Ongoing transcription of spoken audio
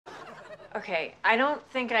Okay, I don't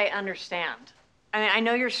think I understand. I mean, I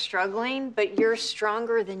know you're struggling, but you're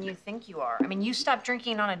stronger than you think you are. I mean, you stopped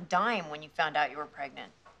drinking on a dime when you found out you were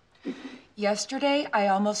pregnant. Yesterday, I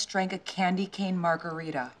almost drank a candy cane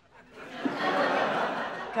margarita.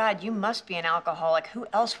 God, you must be an alcoholic. Who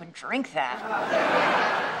else would drink that?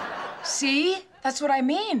 See? That's what I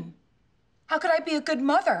mean. How could I be a good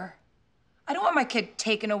mother? I don't want my kid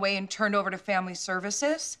taken away and turned over to family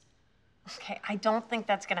services. Okay, I don't think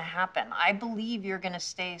that's gonna happen. I believe you're gonna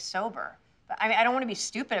stay sober. But I mean, I don't want to be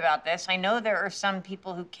stupid about this. I know there are some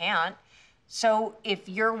people who can't. So if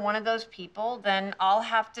you're one of those people, then I'll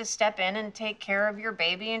have to step in and take care of your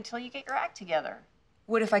baby until you get your act together.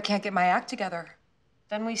 What if I can't get my act together?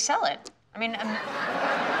 Then we sell it. I mean,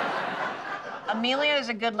 Amelia is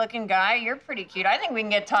a good-looking guy. You're pretty cute. I think we can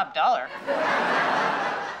get top dollar.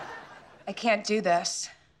 I can't do this.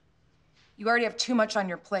 You already have too much on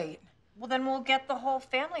your plate. Well, then we'll get the whole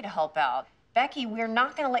family to help out. Becky, we're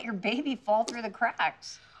not gonna let your baby fall through the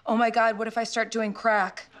cracks. Oh my God, what if I start doing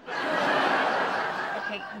crack?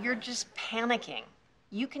 Okay, you're just panicking.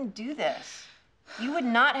 You can do this. You would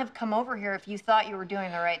not have come over here if you thought you were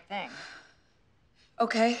doing the right thing.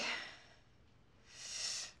 Okay.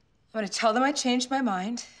 I'm gonna tell them I changed my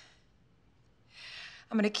mind.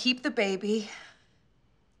 I'm gonna keep the baby.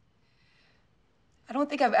 I don't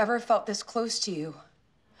think I've ever felt this close to you.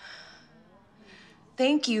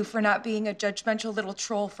 Thank you for not being a judgmental little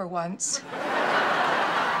troll for once.